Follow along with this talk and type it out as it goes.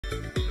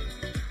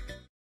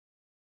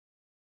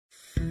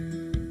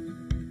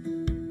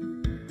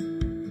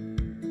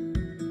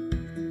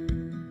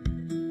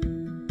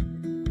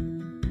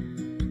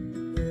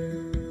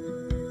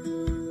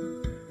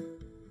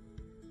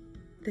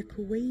the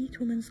Kuwait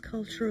Women's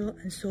Cultural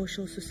and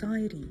Social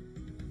Society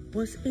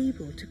was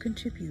able to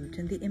contribute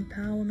in the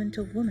empowerment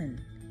of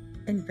women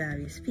in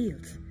various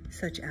fields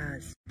such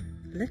as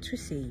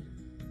literacy,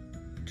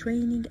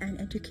 training and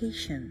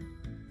education,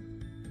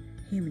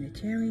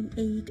 humanitarian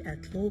aid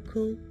at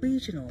local,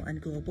 regional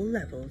and global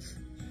levels,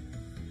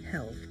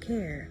 health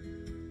care,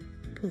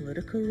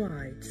 political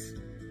rights,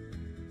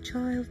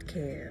 child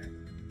care,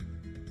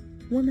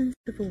 women's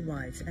civil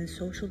rights and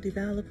social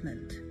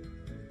development,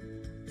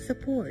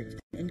 support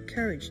and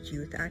encouraged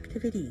youth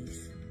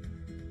activities.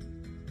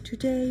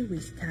 Today we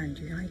stand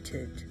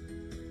united,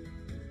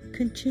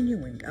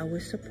 continuing our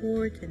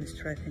support in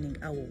strengthening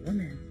our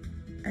women,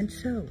 and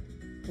so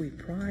we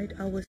pride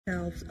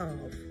ourselves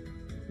of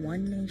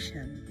one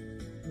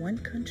nation, one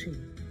country,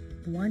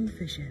 one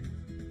vision.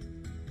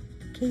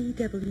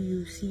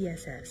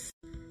 KWCSS,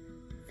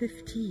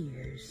 50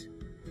 years.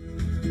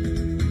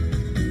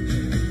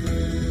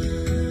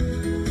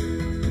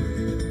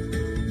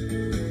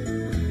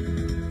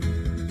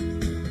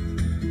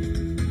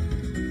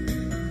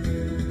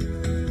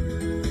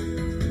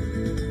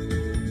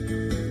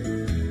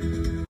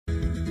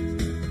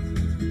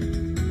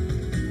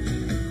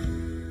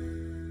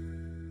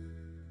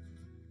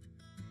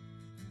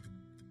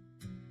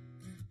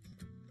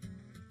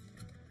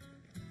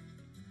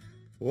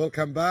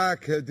 Welcome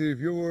back, dear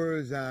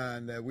viewers,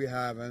 and we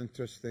have an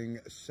interesting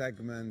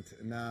segment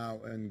now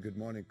in Good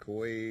Morning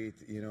Kuwait.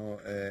 You know,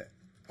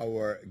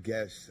 our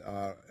guests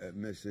are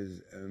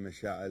Mrs.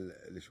 أ.مشاعل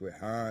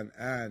الشويحان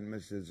and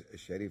Mrs.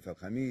 أ.شريفة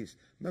الخميس,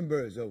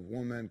 members of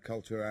Women,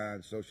 Culture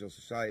and Social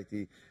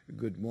Society.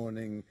 Good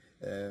morning,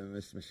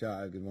 Ms.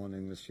 أ.مشاعل. Good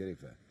morning, Ms.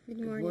 أ.شريفة.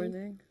 Good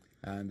morning.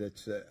 And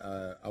it's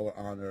our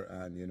honor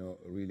and, you know,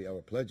 really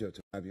our pleasure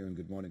to have you in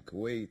Good Morning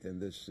Kuwait in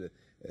this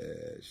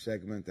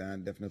segment,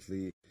 and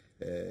definitely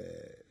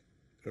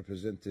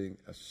representing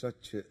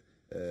such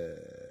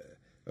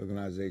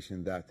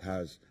organization that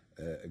has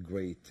a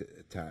great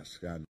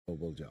task and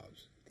noble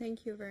jobs.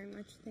 Thank you very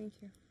much. Thank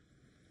you.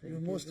 You're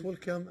most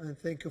welcome, and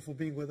thank you for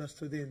being with us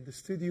today in the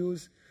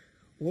studios.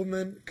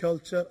 Women,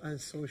 Culture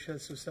and Social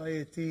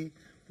Society,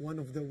 one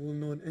of the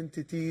well-known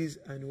entities,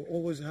 and we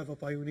always have a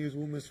pioneers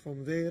women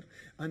from there.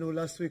 I know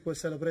last week we're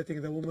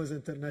celebrating the Women's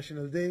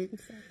International Day.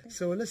 Exactly.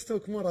 So let's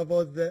talk more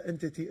about the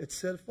entity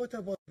itself. What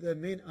about the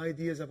main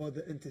ideas about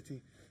the entity,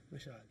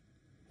 أ.مشاعل?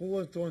 Who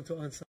want to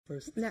answer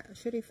first? لا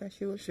شريفة,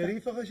 she will start.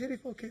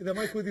 شريفة, okay. The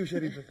mic with you,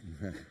 Sharifa.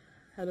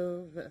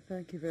 Hello,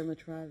 thank you very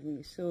much for having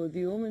me. So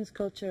the Women's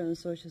Culture and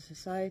Social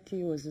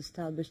Society was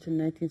established in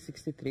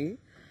 1963.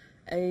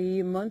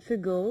 A month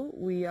ago,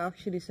 we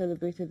actually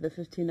celebrated the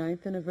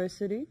 59th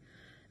anniversary.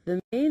 The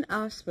main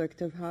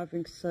aspect of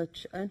having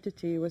such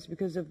entity was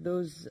because of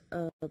those,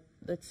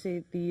 let's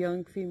say, the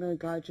young female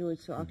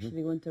graduates who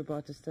actually went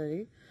abroad to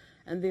study.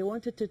 And they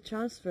wanted to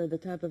transfer the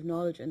type of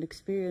knowledge and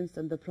experience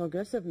and the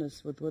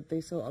progressiveness with what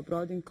they saw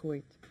abroad in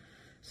Kuwait.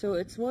 So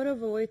it's more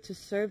of a way to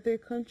serve their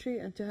country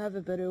and to have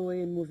a better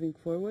way in moving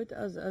forward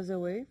as a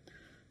way.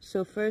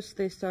 So first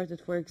they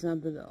started, for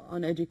example,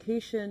 on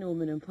education,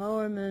 women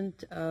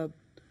empowerment,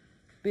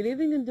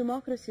 believing in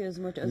democracy as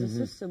much as a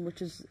system,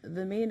 which is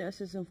the main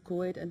essence of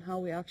Kuwait, and how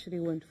we actually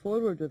went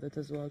forward with it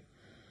as well.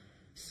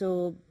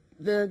 So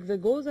the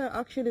goals are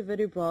actually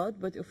very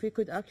broad, but if we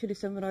could actually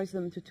summarize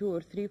them into 2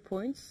 or 3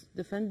 points: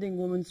 defending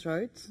women's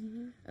rights,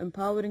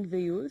 empowering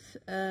the youth,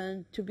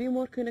 and to be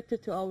more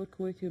connected to our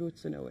Kuwaiti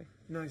roots in a way.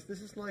 Nice.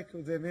 This is like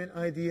the main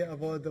idea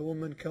about the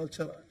Women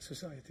Culture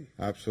Society.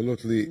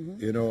 Absolutely.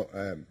 You know,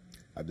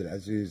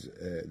 Abdulaziz,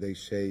 they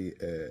say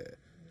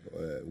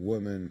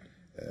women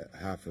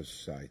half of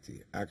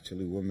society.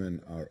 Actually,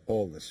 women are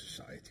all the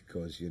society,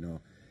 because, you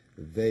know,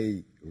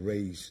 they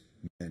raise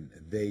men,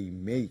 they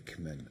make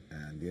men.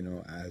 And, you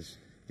know, as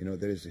you know,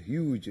 there is a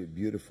huge,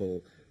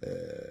 beautiful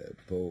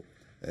poem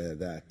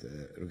that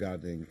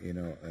regarding, you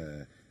know,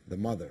 the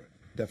mother.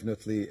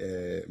 Definitely,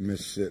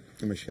 Ms.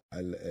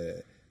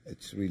 أ.مشاعل,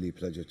 it's really a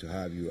pleasure to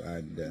have you,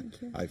 and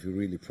I feel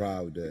really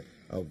proud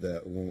of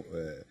the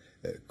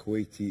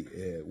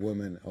Kuwaiti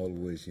women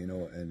always, you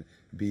know, and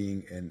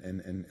being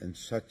in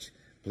such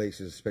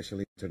places,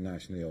 especially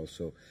internationally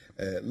also.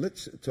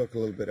 Let's talk a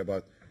little bit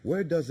about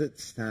where does it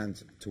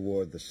stand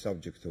toward the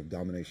subject of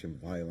domination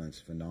violence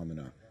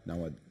phenomena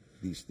now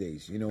these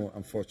days. You know,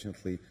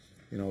 unfortunately,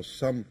 you know,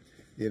 some,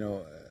 you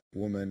know,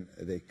 women,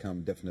 they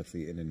come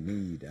definitely in a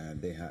need, and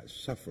they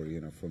suffer,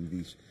 you know, from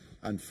these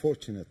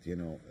unfortunate, you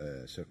know,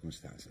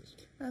 circumstances.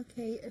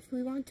 Okay, if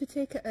we want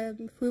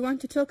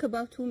to talk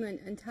about women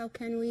and how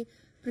can we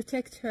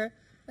protect her,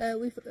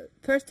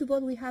 first of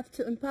all we have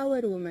to empower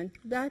women.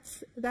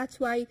 That's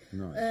why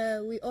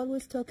we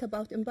always talk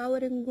about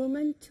empowering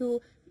women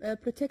to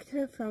protect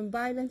her from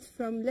violence,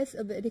 from less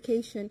of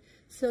education.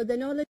 So the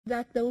knowledge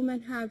that the woman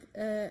have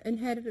in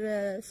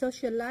her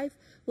social life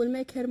will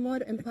make her more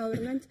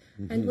empowerment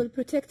and will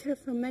protect her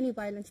from many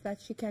violence that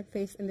she can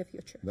face in the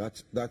future.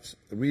 That's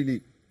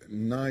really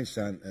nice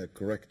and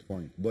correct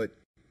point. But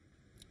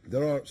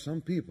there are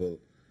some people,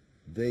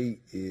 they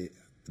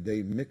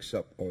mix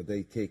up, or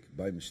they take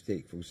by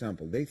mistake. For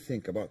example, they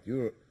think about,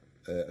 you're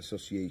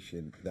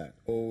association that,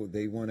 oh,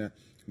 they want to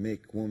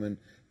make women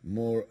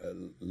more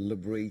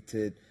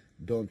liberated,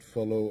 don't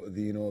follow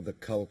the, the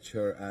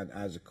culture, and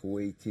as a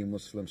Kuwaiti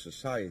Muslim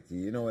society,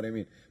 you know what I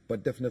mean?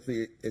 But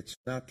definitely it's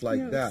not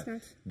like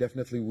that.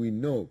 Definitely we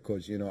know,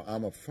 because,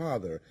 I'm a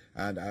father,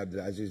 and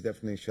Abdulaziz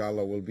definitely,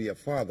 inshallah, will be a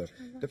father.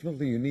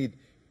 Definitely you need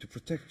to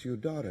protect your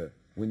daughter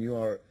when you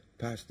are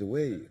passed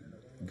away,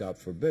 God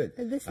forbid.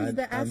 This is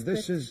the aspect. And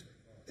this is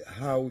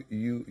how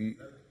you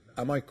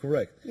am I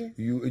correct? Yes.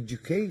 You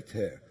educate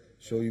her,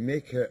 so you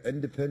make her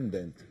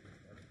independent,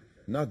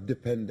 not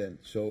dependent.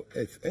 So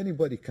if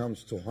anybody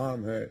comes to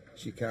harm her,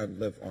 she can't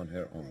live on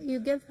her own. You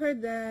give her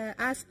the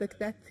aspect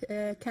that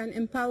can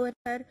empower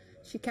her.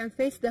 She can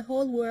face the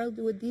whole world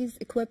with these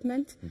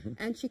equipment,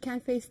 and she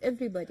can face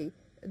everybody.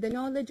 The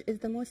knowledge is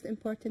the most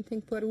important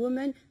thing for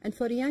women and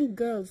for young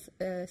girls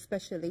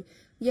especially.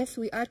 Yes,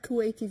 we are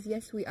Kuwaitis,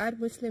 yes, we are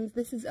Muslims,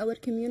 this is our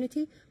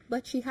community,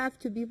 but she have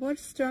to be more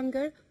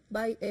stronger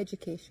by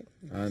education.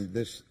 And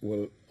this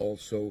will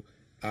also,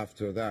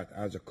 after that,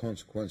 as a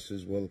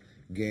consequences, will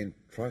gain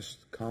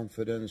trust,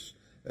 confidence,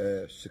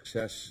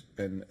 success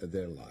in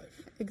their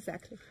life.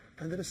 Exactly.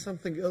 And there is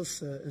something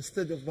else,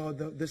 instead of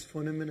about this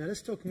phenomenon,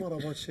 let's talk more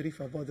about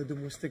Sharifa, about the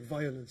domestic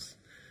violence.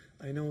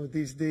 I know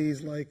these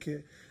days, like,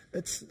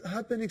 it's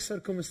happening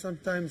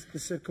sometimes the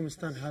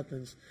circumstance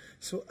happens.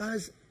 So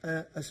as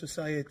a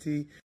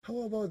society,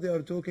 how about they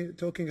are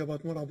talking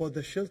about more about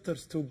the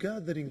shelters to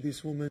gathering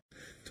these women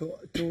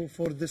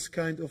for this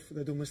kind of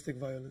the domestic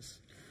violence?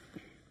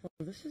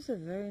 Well, this is a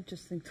very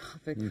interesting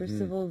topic. First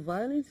of all,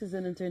 violence is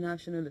an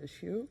international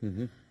issue.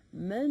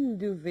 Men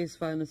do face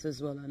violence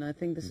as well, and I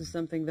think this is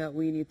something that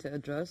we need to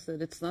address,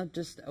 that it's not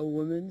just a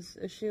woman's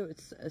issue,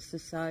 it's a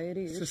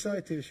society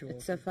issue.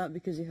 It's a fact,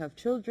 because you have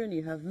children,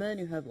 you have men,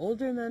 you have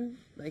older men,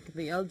 like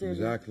the elderly.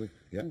 Exactly.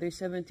 In their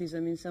 70s, I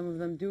mean, some of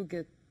them do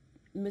get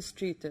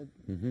mistreated.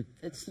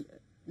 It's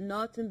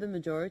not in the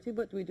majority,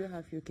 but we do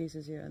have a few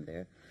cases here and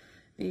there.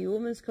 The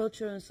Women's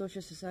Culture and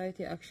Social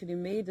Society actually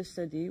made a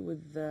study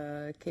with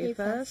the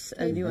KFAS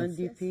and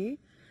UNDP. Yes.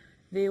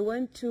 They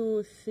went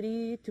to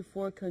 3 to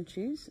 4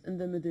 countries in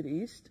the Middle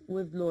East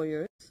with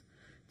lawyers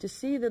to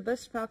see the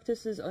best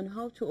practices on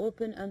how to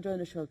open and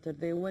run a shelter.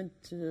 They went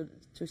to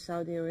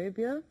Saudi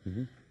Arabia,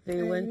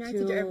 they went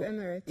United to Arab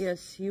Emirates.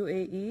 Yes,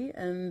 UAE,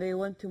 and they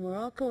went to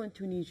Morocco and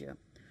Tunisia.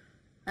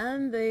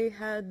 And they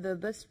had the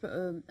best,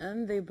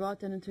 and they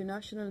brought an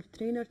international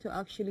trainer to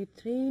actually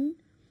train,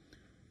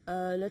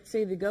 let's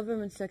say, the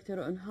government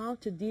sector on how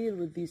to deal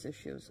with these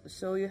issues.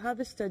 So you have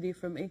a study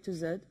from A to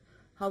Z,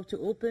 how to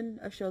open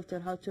a shelter,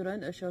 how to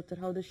run a shelter,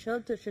 how the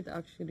shelter should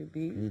actually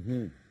be,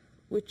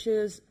 which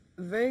is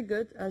very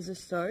good as a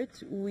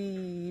start.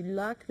 We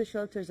lack the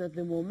shelters at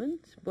the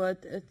moment,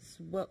 but it's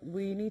what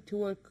we need to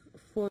work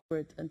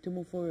forward and to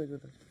move forward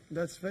with it.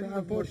 That's very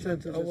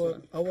important.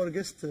 Our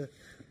guest,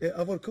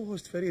 our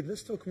co-host Farid,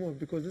 let's talk more,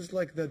 because this is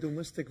like the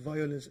domestic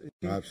violence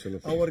issue.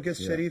 Absolutely. Our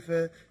guest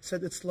Sharifa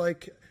said it's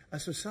like a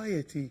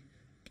society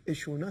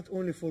issue, not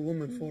only for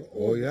women, for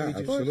all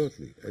ages.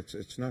 Absolutely.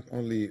 It's not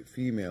only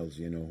females,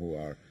 who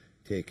are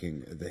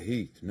taking the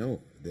heat.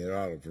 No, there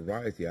are a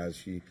variety.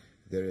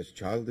 There is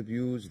child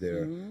abuse,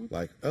 there are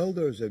like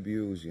elders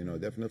abuse,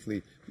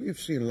 definitely. We've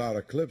seen a lot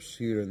of clips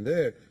here and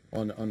there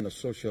on the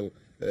social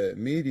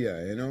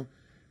media,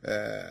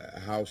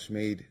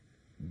 housemaid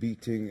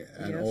beating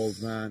an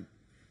old man.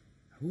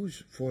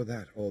 Who's for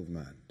that old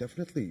man?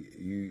 Definitely,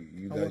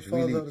 you guys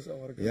really,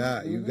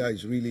 you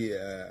guys really,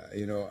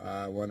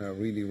 I want to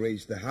really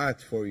raise the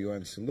hat for you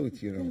and salute,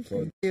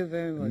 for you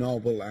very much.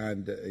 Noble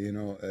and,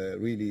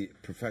 really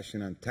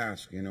professional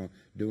task,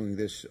 doing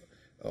this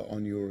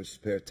on your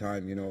spare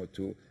time,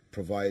 to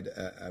provide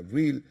a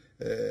real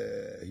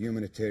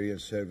humanitarian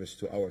service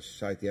to our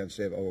society and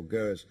save our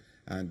girls.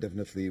 And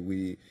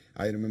definitely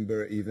I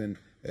remember even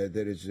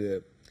there is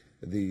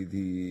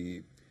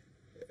the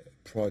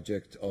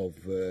project of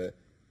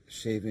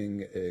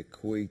saving a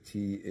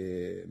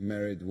Kuwaiti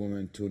married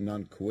woman to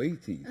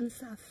non-Kuwaiti.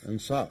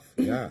 Ansaf,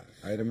 yeah.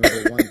 I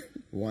remember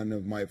one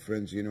of my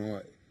friends, he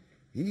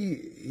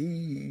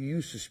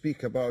used to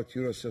speak about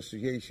your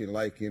association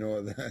like,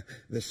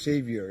 the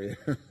savior,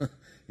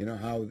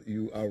 how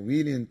you are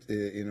really,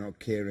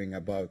 caring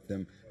about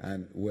them,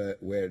 and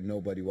where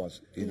nobody was,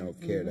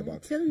 cared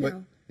about. Until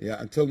now. Yeah,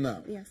 until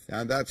now. Yes.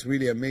 And that's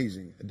really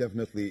amazing,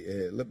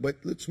 definitely. But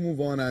let's move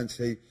on and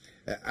say,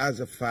 as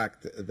a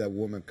fact, the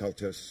Women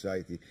Culture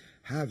Society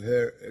have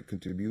her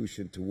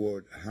contribution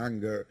toward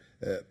hunger,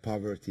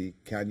 poverty.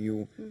 Can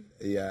you,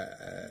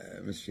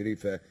 Ms.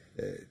 Sharifa,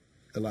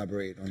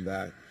 elaborate on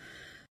that?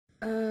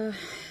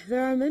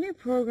 There are many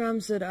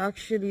programs that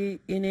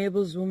actually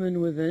enables women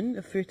within.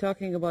 If we're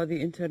talking about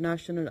the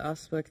international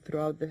aspect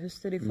throughout the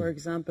history, for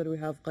example, we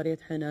have Qaryat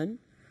Hanan,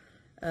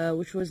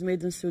 which was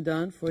made in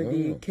Sudan for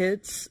the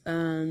kids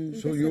and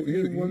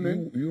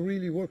women. You're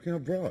really working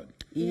abroad?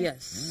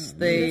 Yes.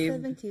 They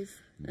in the 70s.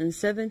 In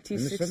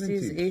 70s,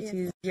 60s,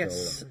 80s,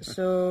 yes.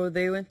 So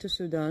they went to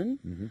Sudan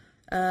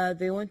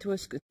They went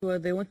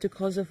to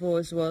Kosovo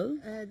as well.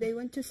 They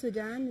went to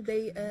Sudan.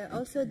 They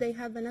also they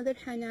have another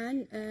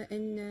Hanan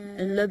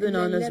in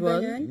Lebanon as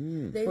well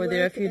for the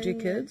refugee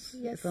kids,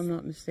 yes. if I'm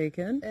not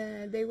mistaken.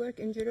 They work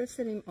in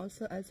Jerusalem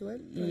also as well.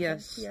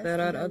 Yes, there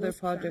are other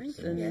projects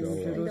in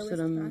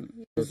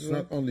Jerusalem. It's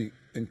not only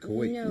in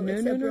Kuwait. No.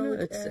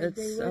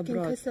 They work abroad.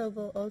 in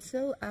Kosovo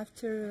also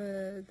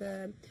after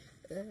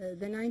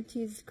the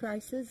 90s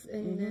crisis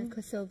in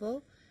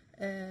Kosovo.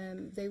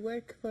 They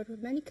work for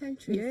many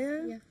countries.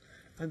 Yeah.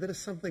 And there is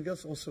something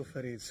else also,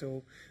 Farid.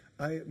 So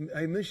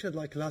I mentioned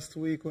like last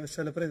week we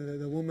celebrated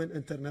the Women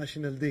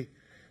International Day.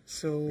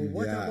 So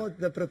what about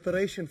the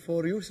preparation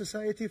for your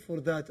society for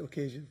that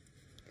occasion?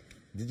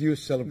 Did you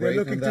celebrate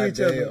on that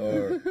day,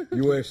 or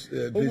you were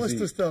busy? Who wants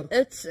to start?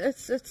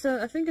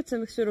 I think it's a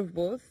mixture of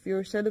both.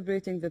 You're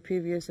celebrating the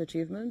previous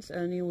achievements,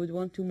 and you would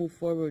want to move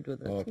forward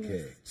with it.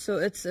 Okay. So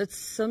it's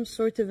some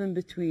sort of in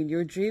between.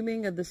 You're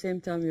dreaming at the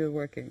same time you're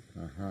working.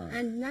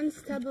 And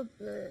non-stop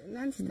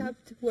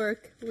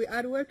work. We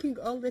are working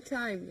all the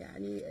time.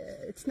 Yani,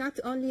 it's not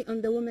only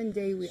on the Women's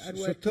Day we are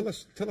working. So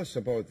tell us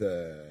about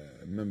the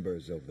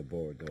members of the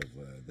board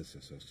of this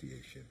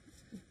association.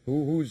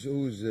 Who's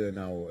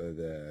now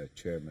the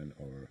chairman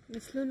or?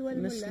 Miss Lulu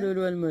Miss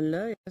Lulu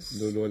Al-Mulla, yes.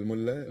 Lulu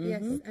Al-Mulla?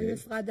 Yes, Okay. and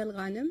Miss Ghada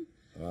Al-Ghanem.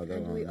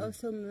 And we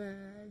also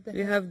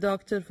we have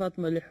Dr.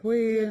 Fatma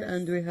Al-Hwil, Yes.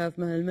 and we have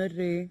Mahal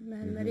Marri.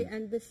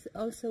 and this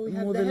also we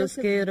have Moudi the health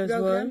Al-Sgair as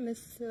program, well.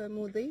 Miss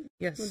Moudi.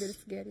 Yes. Moudi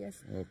Al-Sgair,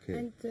 yes. Okay.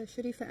 And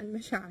أ.شريفة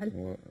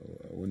أ.مشاعل.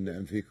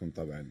 والنعم فيكم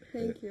طبعا.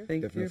 Thank you.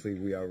 Thank Definitely,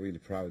 we are really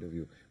proud of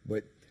you.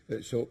 But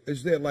so,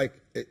 is there like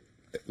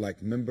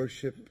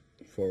membership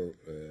for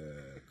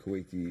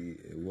Kuwaiti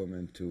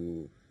women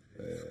to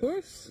Of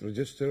course.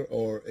 register,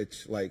 or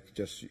it's like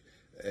just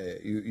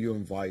you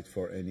invite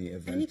for any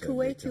event? Any and they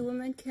Kuwaiti come?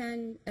 woman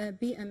can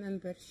be a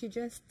member. She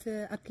just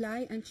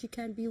apply and she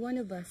can be one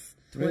of us.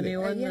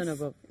 21 yes, and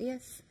above.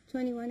 Yes,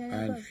 21 and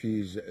And above.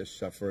 she's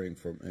suffering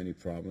from any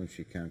problem,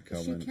 she can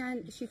come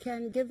She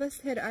can give us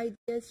her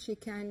ideas. She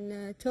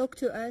can talk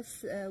to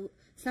us.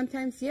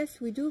 Sometimes, yes,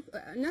 we do.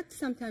 Not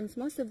sometimes.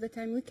 Most of the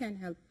time, we can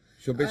help.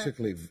 So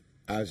basically,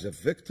 as a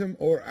victim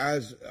or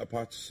as a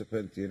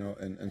participant,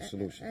 in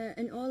solution.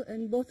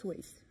 In both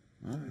ways.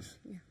 Nice.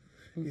 Yeah.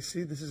 You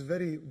see, this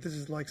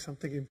is like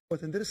something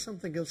important. There is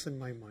something else in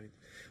my mind.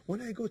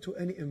 When I go to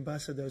any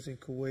ambassadors in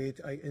Kuwait,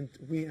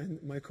 we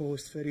and my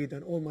co-host Farid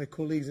and all my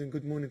colleagues in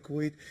Good Morning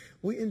Kuwait,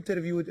 we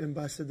interviewed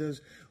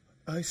ambassadors.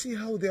 I see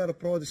how they are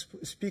proud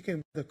speaking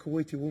of the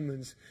Kuwaiti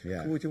women.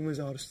 Yeah. Kuwaiti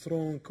women are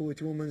strong.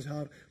 Kuwaiti women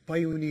are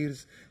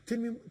pioneers.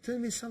 Tell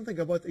me something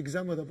about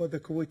about the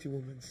Kuwaiti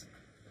women.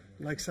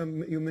 Like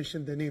you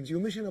mentioned the names. You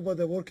mentioned about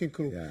the working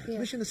crew. Yeah. Yeah.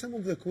 Mention some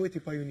of the Kuwaiti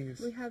pioneers.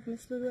 We have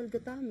Miss Lulu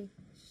Al-Qatami.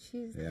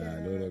 She's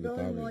Lulu the role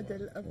Al-Qatami.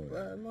 model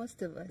of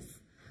most of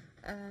us.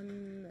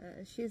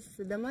 She's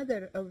the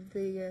mother of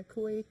the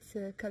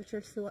Kuwait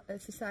Culture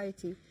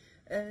Society.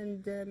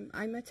 And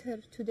I met her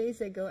 2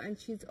 days ago, and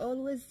she's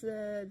always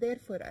there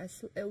for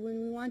us.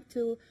 When we want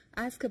to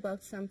ask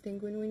about something,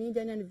 when we need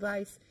an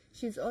advice,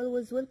 she's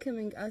always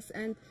welcoming us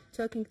and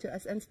talking to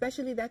us. And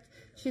especially that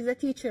she's a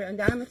teacher, and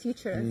I'm a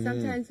teacher. And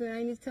sometimes when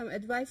I need some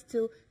advice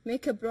to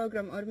make a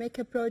program or make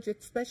a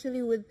project,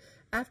 especially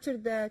after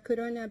the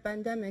corona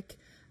pandemic,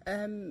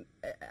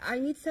 I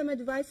need some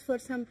advice for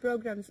some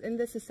programs in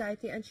the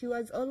society. And she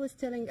was always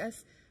telling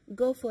us,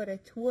 go for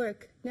it,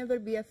 work, never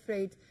be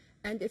afraid.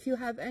 And if you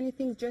have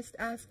anything, just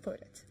ask for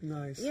it.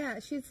 Nice. Yeah,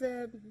 she's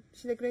a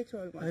great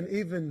role model. And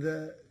even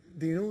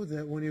do you know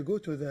that when you go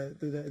to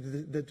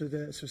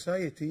the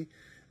society,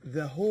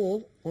 the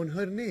hall on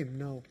her name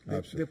now.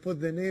 They put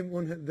the name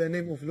on the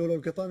name of Lulu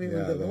Al-Qatami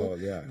on the hall.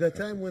 Yeah. The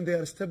time when they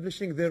are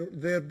establishing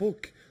their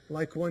book,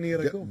 like 1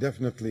 year ago.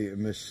 Definitely,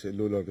 Miss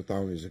Lulu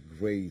Al-Qatami is a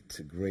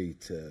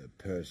great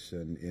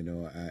person,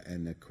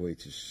 in the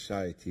Kuwaiti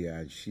society,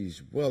 and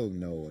she's well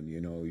known.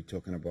 You're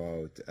talking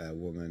about a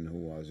woman who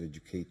was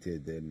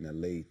educated in the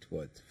late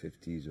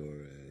 50s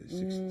or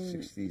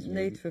 60s,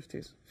 late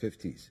 50s.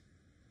 50s.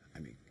 I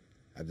mean,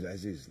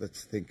 Abdulaziz,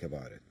 let's think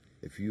about it.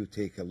 If you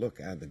take a look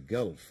at the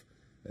Gulf,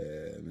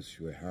 Ms.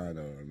 Shoihan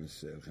or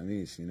Ms.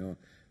 Al-Khamis,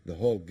 the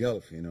whole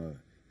Gulf,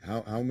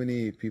 how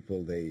many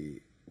people they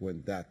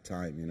went that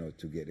time,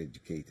 to get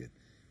educated.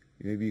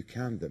 Maybe you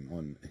count them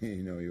on,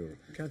 your...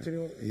 Count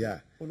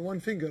on one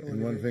finger.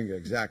 On one finger,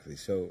 exactly.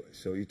 So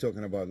you're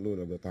talking about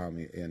Lulu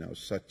Al-Qatami,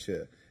 such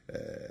a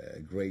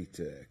great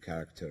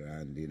character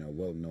and,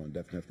 well known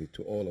definitely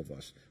to all of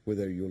us,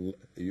 whether you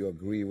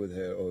agree with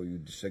her or you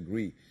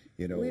disagree.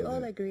 We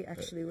all agree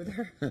actually with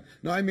her.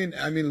 No, I mean,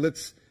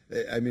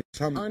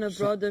 some on a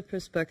broader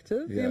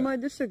perspective, you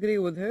might disagree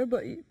with her,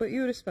 but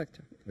you respect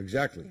her.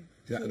 Exactly.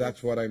 Yeah.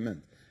 That's what I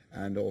meant.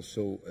 And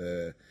also,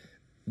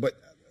 but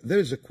there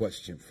is a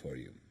question for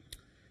you,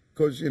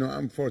 because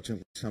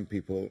unfortunately, some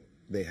people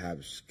they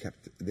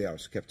are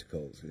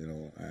skeptical,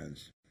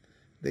 and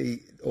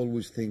they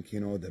always think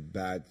the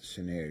bad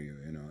scenario.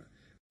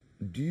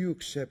 Do you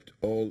accept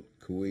all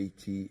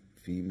Kuwaiti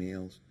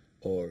females,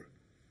 or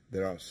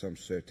there are some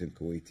certain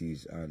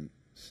Kuwaitis and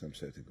some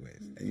certain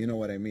ways. You know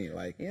what I mean?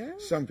 Like Yeah.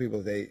 some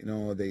people, they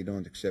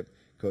don't accept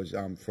because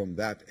I'm from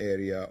that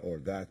area or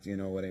that, you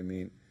know what I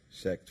mean,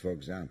 sect, for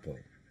example.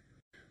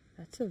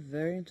 That's a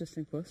very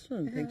interesting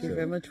question. Thank you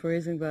very much for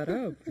raising that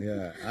up.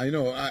 Yeah, I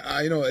know.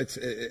 I know. It's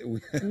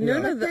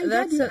No,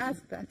 that's you a,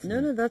 asked that.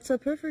 no, that's a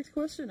perfect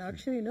question.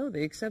 Actually, no,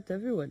 they accept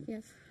everyone.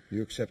 Yes.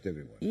 You accept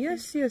everyone.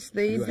 Yes,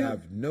 they You do.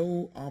 have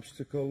no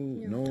obstacle,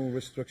 no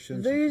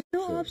restrictions. There is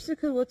no So-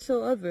 obstacle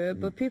whatsoever,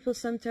 but people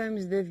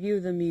sometimes they view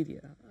the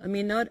media. I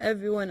mean, not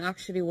everyone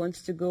actually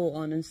wants to go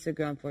on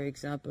Instagram, for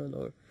example,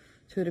 or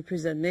to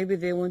represent. Maybe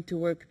they want to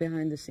work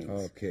behind the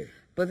scenes. Okay.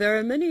 But there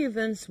are many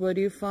events where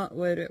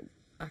where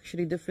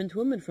actually different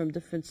women from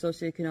different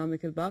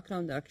socioeconomical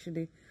background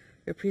actually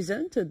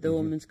represented the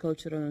women's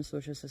cultural and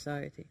social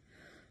society.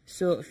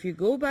 So if you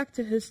go back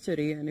to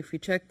history and if you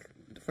check,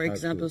 for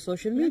example,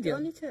 social media. Not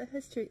only to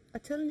history,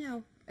 until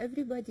now,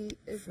 everybody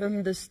is...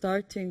 From the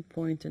starting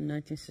point in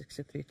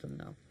 1963 till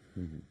now.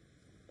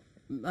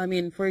 I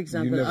mean, for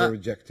example... You never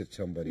rejected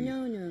somebody.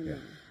 No, no, no.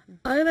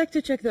 I like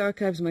to check the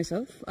archives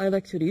myself. I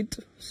like to read.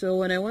 So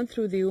when I went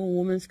through the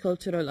Women's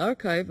Cultural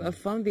Archive, I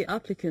found the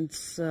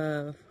applicants'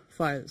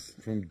 files.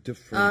 From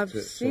different I've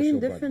social seen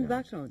different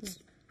backgrounds,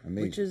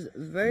 Amazing. which is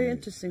very Amazing.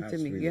 interesting That's to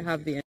me. really You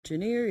have the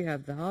engineer, you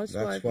have the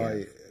housewife. That's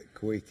why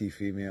Kuwaiti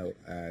female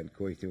and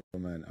Kuwaiti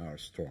women are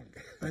strong.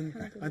 And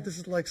this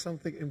is like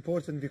something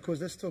important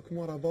because let's talk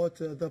more about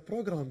the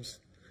programs.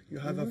 You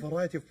have a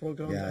variety of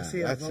programs. Yeah, I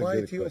see a that's a good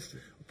variety of question.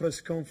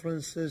 press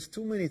conferences,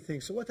 too many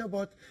things. So what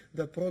about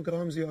the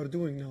programs you are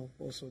doing now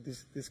also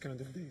this kind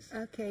of days?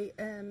 Okay,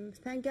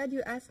 thank God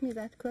you asked me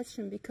that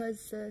question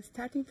because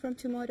starting from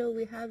tomorrow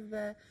we have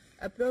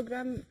a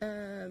program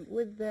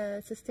with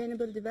the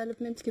Sustainable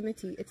Development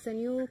Committee. It's a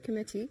new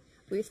committee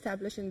we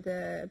established in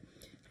the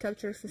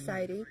Cultural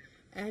Society,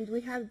 and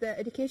we have the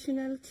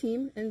educational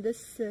team in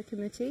this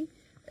committee.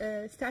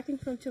 Starting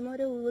from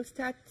tomorrow we will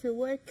start to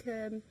work.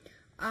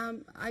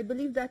 I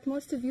believe that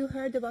most of you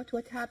heard about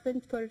what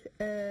happened for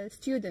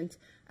students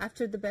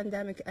after the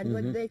pandemic and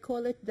what they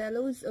call it the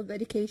laws of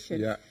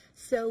education. Yeah.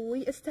 So we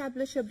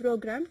establish a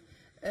program.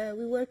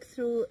 We work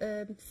through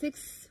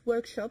 6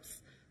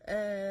 workshops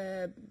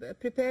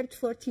prepared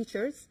for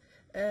teachers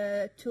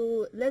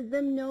to let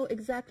them know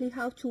exactly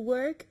how to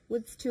work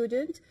with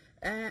students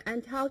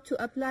and how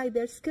to apply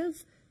their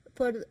skills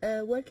for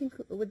working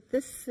with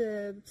this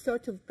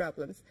sort of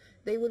problems.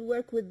 They will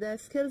work with the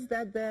skills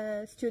that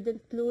the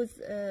student lose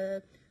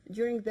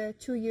during the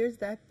 2 years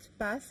that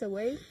pass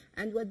away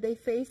and what they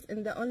face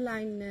in the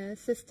online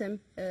system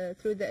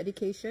through the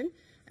education.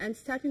 And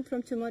starting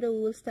from tomorrow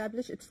we will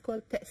establish, it's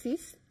called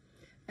تأسيس,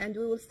 and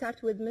we will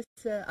start with Miss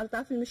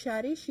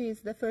أ.مشاعل. She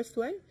is the first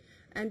one.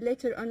 And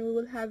later on we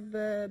will have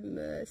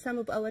some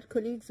of our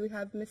colleagues. We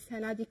have Miss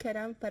هنادي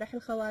كرم, فرح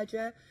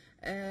الخواجة,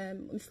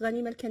 Miss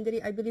غنيمة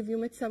الكندري. I believe you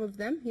met some of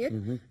them here.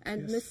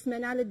 And Yes. Miss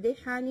منال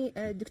الديحاني,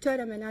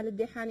 دكتورة منال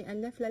الديحاني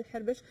and نفلة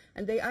الحربش,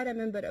 and they are a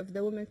member of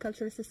the Women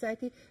Cultural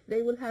Society.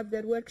 They will have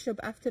their workshop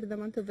after the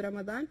month of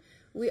Ramadan.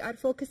 We are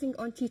focusing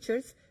on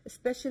teachers,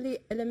 especially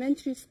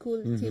elementary school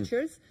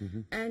teachers,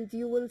 and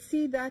you will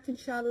see that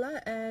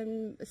inshallah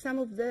some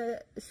of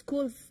the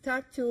schools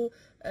start to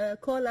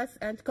call us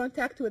and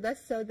contact with us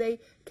so they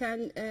can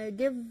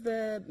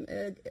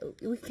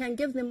we can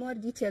give them more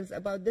details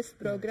about this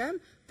program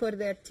for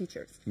their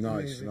teachers.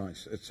 Nice, Amazing.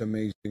 nice. It's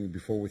amazing.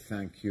 Before we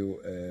thank you,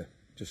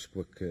 just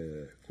quick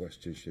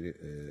question,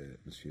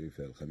 Ms.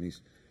 Sharifa Al-Khamis.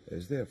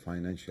 Is there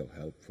financial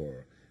help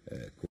for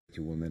Kuwaiti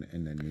women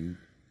in the need?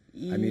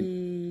 I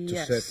mean, to a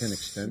yes, certain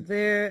extent.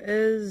 there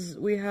is.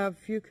 We have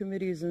few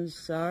committees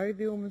inside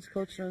the Women's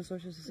Cultural and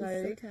Social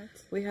Society.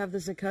 Zakat. We have the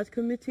Zakat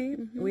Committee.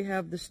 We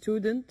have the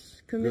Student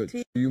Good.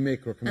 Committee. So you make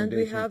And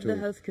recommendations we have the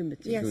Health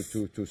Committee. Yes.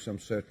 to some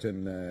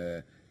certain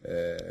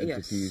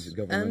entities, Yes.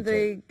 governmental. And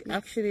they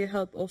actually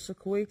help also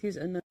Kuwaitis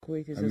and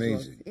non-Kuwaitis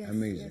Amazing, Yes,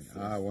 amazing. yes, yes.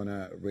 I want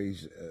to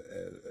raise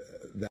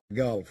that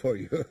goal for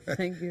you.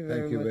 Thank you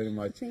Thank you very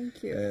much.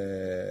 Thank you.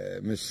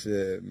 Miss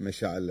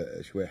مشاعل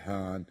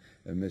الشويحان,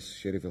 Miss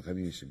Sharif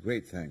Al-Khamis,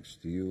 great thanks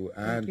to you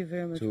and you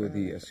very much to for the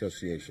having us.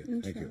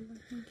 association. Thank you. Inshallah,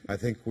 thank you. I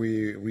think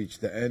we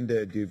reached the end,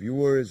 dear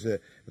viewers.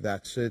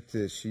 That's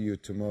it. See you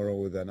tomorrow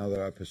with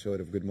another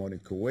episode of Good Morning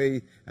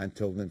Kuwait.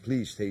 Until then,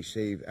 please stay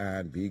safe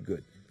and be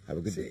good. Have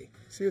a good day.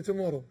 See you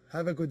tomorrow.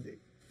 Have a good day.